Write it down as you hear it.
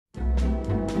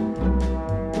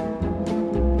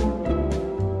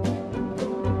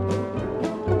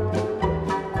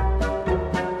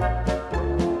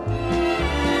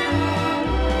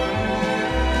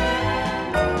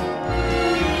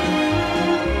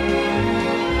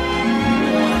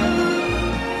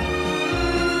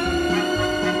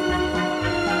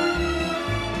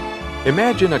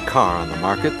Imagine a car on the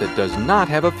market that does not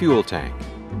have a fuel tank.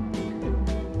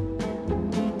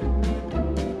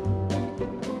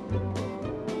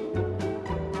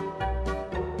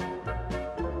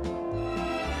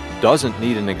 Doesn't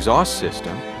need an exhaust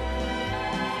system,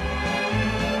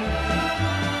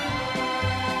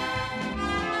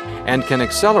 and can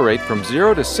accelerate from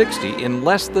 0 to 60 in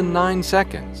less than 9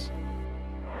 seconds.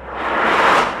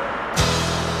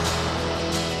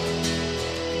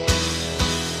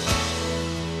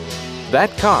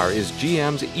 That car is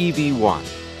GM's EV1,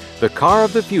 the car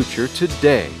of the future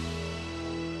today.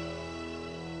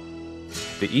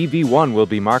 The EV1 will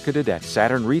be marketed at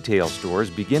Saturn retail stores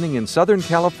beginning in Southern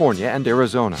California and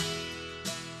Arizona.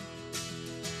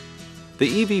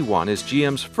 The EV1 is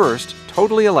GM's first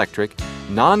totally electric,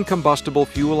 non-combustible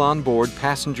fuel-on-board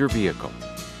passenger vehicle.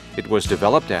 It was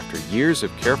developed after years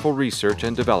of careful research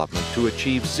and development to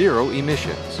achieve zero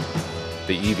emissions.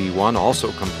 The EV1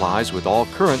 also complies with all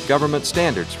current government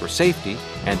standards for safety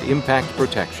and impact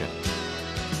protection.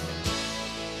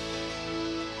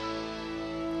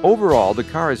 Overall, the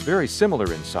car is very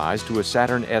similar in size to a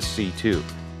Saturn SC2.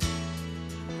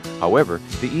 However,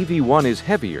 the EV1 is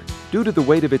heavier due to the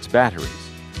weight of its batteries.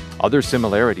 Other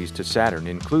similarities to Saturn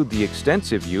include the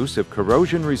extensive use of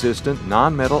corrosion-resistant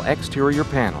non-metal exterior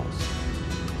panels.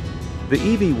 The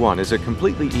EV1 is a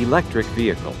completely electric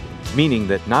vehicle, meaning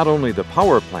that not only the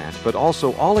power plant but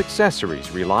also all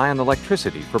accessories rely on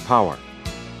electricity for power.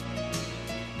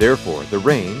 Therefore, the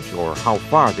range, or how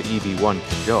far the EV1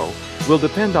 can go, will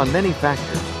depend on many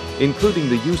factors, including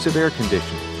the use of air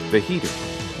conditioning, the heater,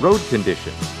 road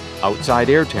conditions, outside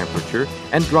air temperature,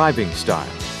 and driving style.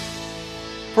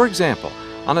 For example,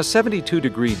 on a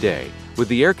 72-degree day, with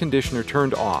the air conditioner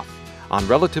turned off, on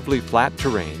relatively flat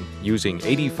terrain, using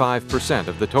 85%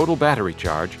 of the total battery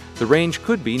charge, the range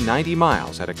could be 90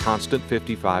 miles at a constant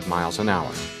 55 miles an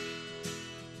hour.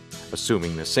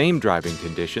 Assuming the same driving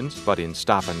conditions, but in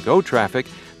stop-and-go traffic,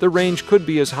 the range could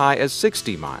be as high as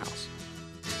 60 miles.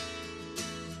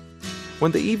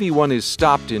 When the EV1 is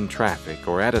stopped in traffic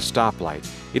or at a stoplight,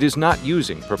 it is not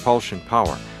using propulsion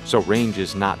power, so range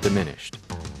is not diminished.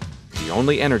 The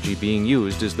only energy being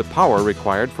used is the power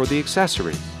required for the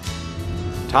accessories.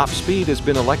 Top speed has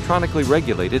been electronically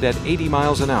regulated at 80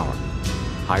 miles an hour.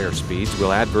 Higher speeds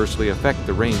will adversely affect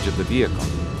the range of the vehicle.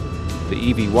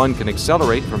 The EV1 can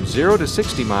accelerate from 0 to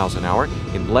 60 miles an hour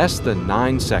in less than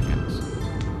 9 seconds.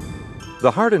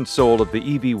 The heart and soul of the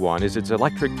EV1 is its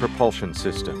electric propulsion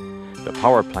system. The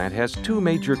power plant has two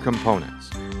major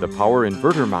components, the power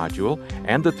inverter module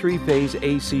and the three-phase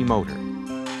AC motor.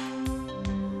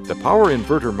 The power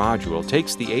inverter module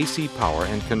takes the AC power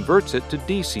and converts it to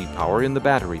DC power in the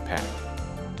battery pack.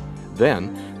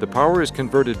 Then, the power is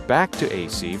converted back to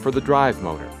AC for the drive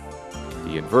motor.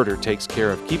 The inverter takes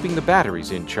care of keeping the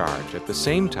batteries in charge at the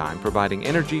same time providing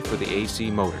energy for the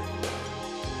AC motor.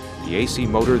 The AC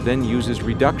motor then uses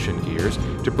reduction gears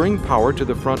to bring power to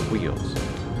the front wheels.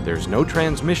 There's no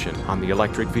transmission on the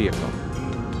electric vehicle.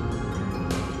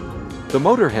 The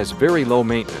motor has very low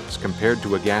maintenance compared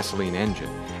to a gasoline engine,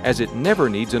 as it never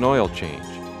needs an oil change,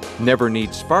 never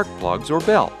needs spark plugs or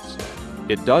belts.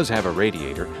 It does have a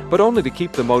radiator, but only to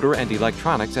keep the motor and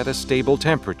electronics at a stable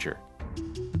temperature.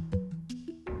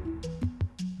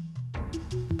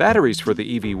 Batteries for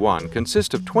the EV1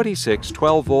 consist of 26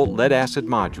 12-volt lead-acid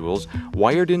modules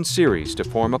wired in series to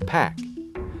form a pack.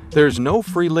 There's no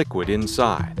free liquid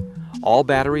inside. All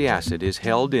battery acid is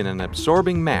held in an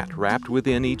absorbing mat wrapped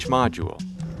within each module.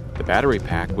 The battery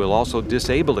pack will also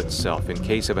disable itself in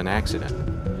case of an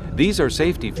accident. These are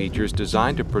safety features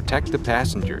designed to protect the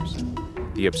passengers.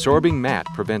 The absorbing mat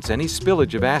prevents any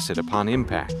spillage of acid upon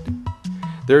impact.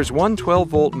 There's one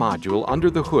 12-volt module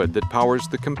under the hood that powers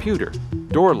the computer,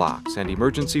 door locks, and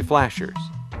emergency flashers.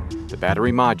 The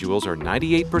battery modules are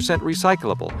 98%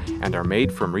 recyclable and are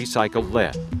made from recycled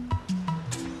lead.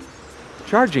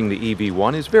 Charging the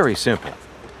EV1 is very simple.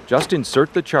 Just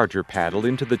insert the charger paddle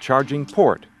into the charging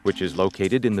port, which is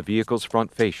located in the vehicle's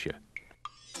front fascia.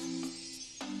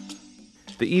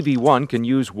 The EV1 can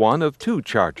use one of two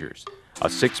chargers, a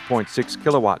 6.6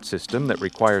 kilowatt system that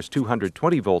requires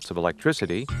 220 volts of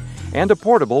electricity, and a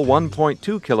portable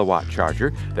 1.2 kilowatt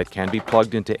charger that can be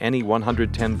plugged into any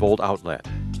 110 volt outlet.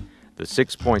 The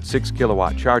 6.6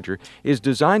 kilowatt charger is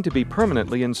designed to be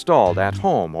permanently installed at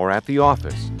home or at the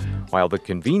office, while the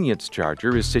convenience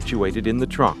charger is situated in the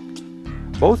trunk.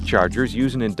 Both chargers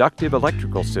use an inductive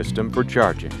electrical system for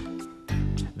charging.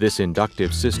 This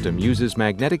inductive system uses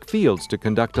magnetic fields to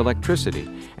conduct electricity,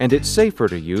 and it's safer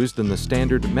to use than the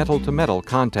standard metal-to-metal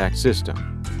contact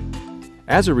system.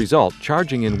 As a result,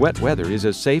 charging in wet weather is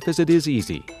as safe as it is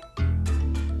easy.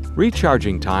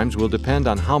 Recharging times will depend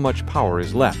on how much power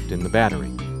is left in the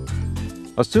battery.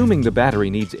 Assuming the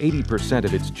battery needs 80%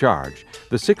 of its charge,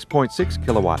 the 6.6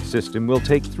 kilowatt system will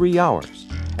take 3 hours,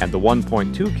 and the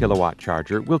 1.2 kilowatt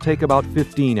charger will take about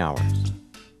 15 hours.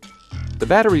 The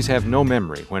batteries have no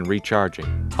memory when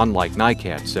recharging, unlike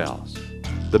NiCad cells.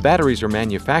 The batteries are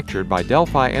manufactured by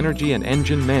Delphi Energy and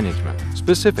Engine Management,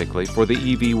 specifically for the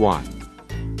EV1.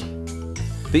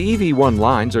 The EV1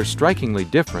 lines are strikingly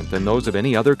different than those of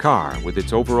any other car, with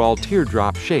its overall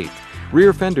teardrop shape,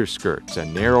 rear fender skirts,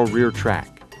 and narrow rear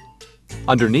track.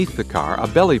 Underneath the car, a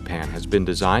belly pan has been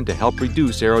designed to help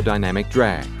reduce aerodynamic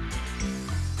drag.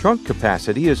 Trunk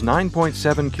capacity is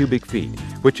 9.7 cubic feet,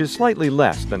 which is slightly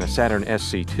less than a Saturn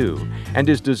SC2 and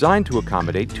is designed to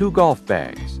accommodate 2 golf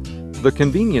bags. The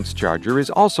convenience charger is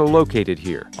also located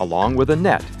here, along with a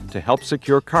net to help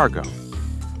secure cargo.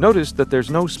 Notice that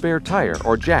there's no spare tire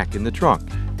or jack in the trunk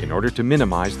in order to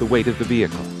minimize the weight of the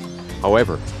vehicle.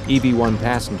 However, EV1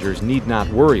 passengers need not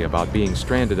worry about being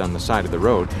stranded on the side of the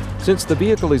road, since the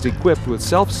vehicle is equipped with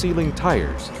self-sealing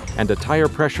tires and a tire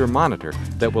pressure monitor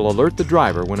that will alert the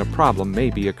driver when a problem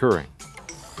may be occurring.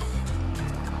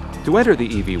 To enter the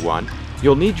EV1,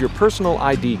 you'll need your personal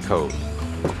ID code.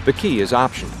 The key is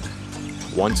optional.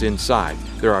 Once inside,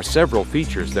 there are several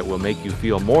features that will make you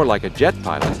feel more like a jet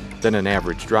pilot than an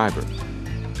average driver.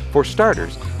 For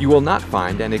starters, you will not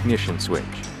find an ignition switch.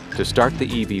 To start the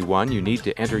EV1, you need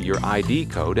to enter your ID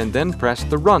code and then press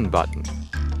the Run button.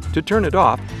 To turn it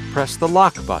off, press the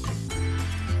Lock button.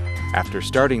 After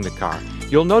starting the car,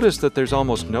 you'll notice that there's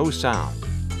almost no sound.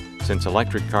 Since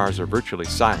electric cars are virtually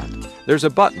silent, there's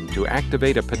a button to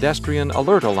activate a pedestrian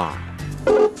alert alarm.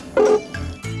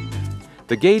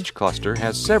 The gauge cluster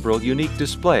has several unique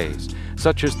displays,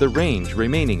 such as the range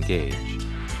remaining gauge.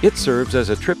 It serves as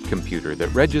a trip computer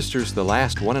that registers the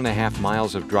last 1.5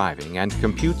 miles of driving and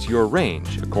computes your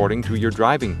range according to your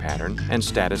driving pattern and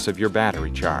status of your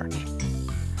battery charge.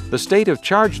 The state of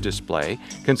charge display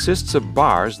consists of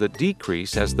bars that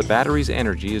decrease as the battery's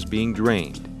energy is being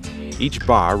drained. Each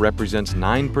bar represents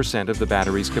 9% of the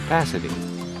battery's capacity.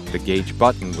 The gauge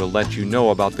button will let you know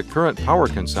about the current power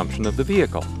consumption of the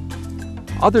vehicle.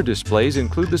 Other displays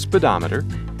include the speedometer,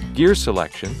 gear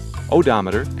selection,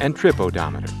 odometer, and trip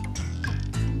odometer.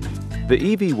 The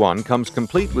EV1 comes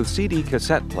complete with CD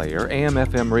cassette player,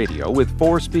 AM/FM radio with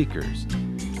 4 speakers.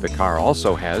 The car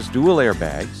also has dual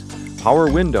airbags, power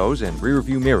windows and rear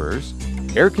view mirrors,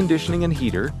 air conditioning and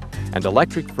heater, and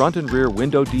electric front and rear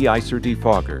window de-icer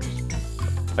defoggers.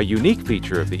 A unique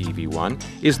feature of the EV1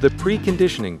 is the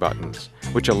preconditioning buttons,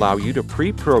 which allow you to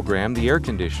pre-program the air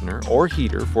conditioner or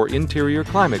heater for interior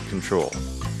climate control.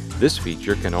 This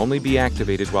feature can only be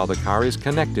activated while the car is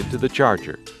connected to the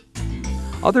charger.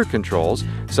 Other controls,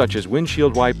 such as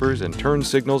windshield wipers and turn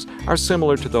signals, are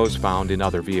similar to those found in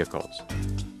other vehicles.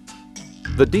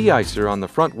 The de-icer on the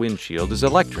front windshield is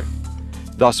electric,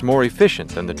 thus more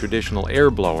efficient than the traditional air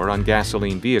blower on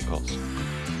gasoline vehicles.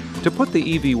 To put the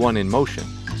EV1 in motion,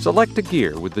 select a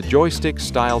gear with the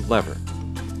joystick-styled lever.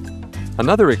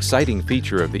 Another exciting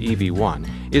feature of the EV1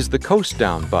 is the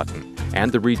coast-down button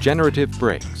and the regenerative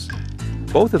brakes.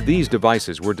 Both of these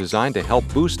devices were designed to help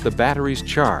boost the battery's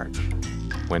charge.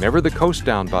 Whenever the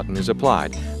coast-down button is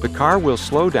applied, the car will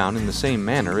slow down in the same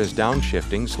manner as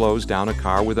downshifting slows down a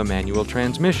car with a manual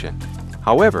transmission.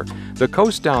 However, the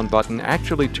coast-down button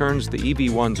actually turns the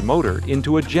EV1's motor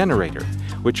into a generator,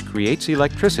 which creates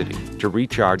electricity to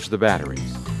recharge the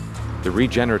batteries. The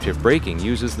regenerative braking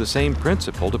uses the same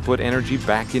principle to put energy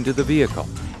back into the vehicle,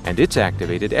 and it's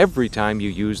activated every time you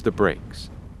use the brakes.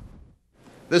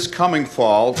 This coming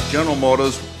fall, General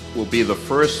Motors will be the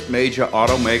first major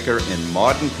automaker in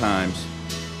modern times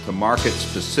to market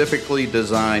specifically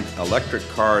designed electric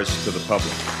cars to the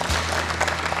public.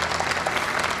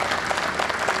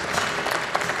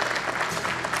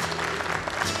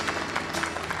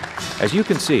 As you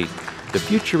can see, the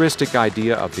futuristic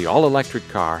idea of the all-electric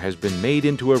car has been made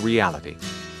into a reality.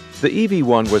 The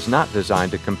EV1 was not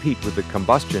designed to compete with the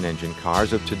combustion engine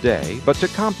cars of today, but to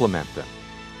complement them.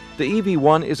 The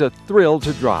EV1 is a thrill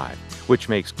to drive, which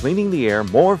makes cleaning the air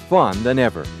more fun than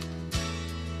ever.